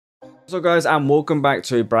So guys, and welcome back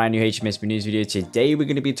to a brand new Hijomeatman news video. Today we're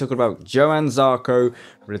going to be talking about Johann Zarco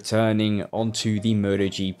returning onto the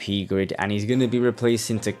MotoGP grid, and he's going to be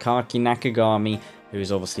replacing Takaaki Nakagami, who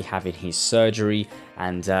is obviously having his surgery.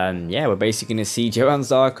 And yeah, we're basically going to see Johann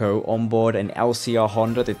Zarco on board an LCR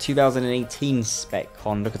Honda, the 2018 spec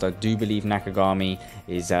Honda, because I do believe Nakagami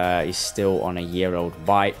is still on a year-old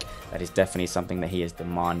bike. That is definitely something that he has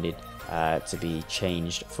demanded to be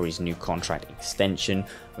changed for his new contract extension,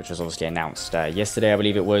 which was obviously announced yesterday, I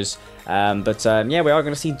believe it was. Yeah, we are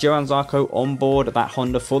going to see Johann Zarco on board that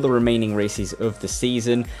Honda for the remaining races of the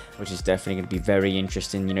season, which is definitely going to be very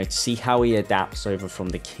interesting, you know, to see how he adapts over from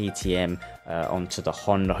the KTM onto the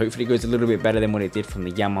Honda. Hopefully it goes a little bit better than what it did from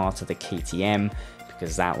the Yamaha to the KTM,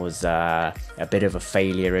 because that was a bit of a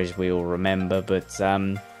failure, as we all remember. But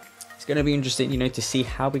it's going to be interesting, you know, to see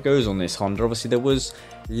how it goes on this Honda. Obviously, there was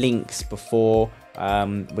links before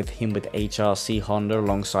with him with HRC Honda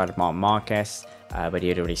alongside Marc Marquez, but he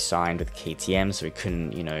had already signed with KTM, so he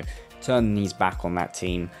couldn't, you know, turn his back on that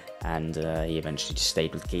team, and he eventually just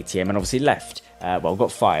stayed with KTM and obviously left. Well,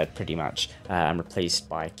 got fired pretty much and replaced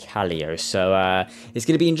by Kallio. So it's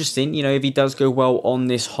going to be interesting, you know, if he does go well on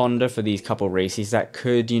this Honda for these couple races, that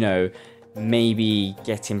could, you know, maybe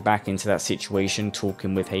get him back into that situation,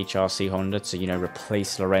 talking with HRC Honda to, you know,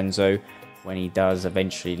 replace Lorenzo when he does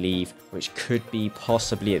eventually leave, which could be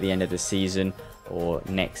possibly at the end of the season or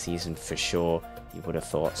next season for sure, you would have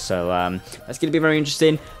thought. So that's going to be very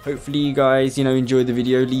interesting. Hopefully you guys, you know, enjoyed the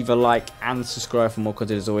video. Leave a like and subscribe for more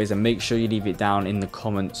content as always, and make sure you leave it down in the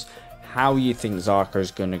comments how you think Zarco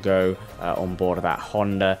is going to go on board of that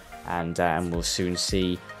Honda. And we'll soon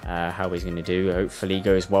see how he's going to do. Hopefully it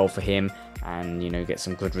goes well for him and, you know, get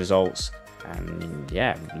some good results. And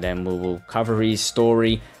yeah, then we'll cover his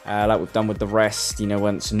story like we've done with the rest, you know,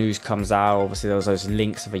 once news comes out. Obviously there was those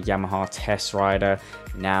links of a Yamaha test rider.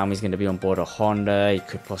 Now he's going to be on board a Honda. He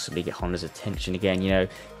could possibly get Honda's attention again, you know.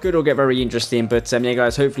 Could all get very interesting. But yeah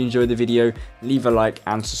guys, hopefully you enjoyed the video. Leave a like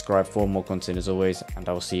and subscribe for more content as always, and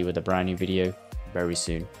I'll see you with a brand new video very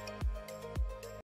soon.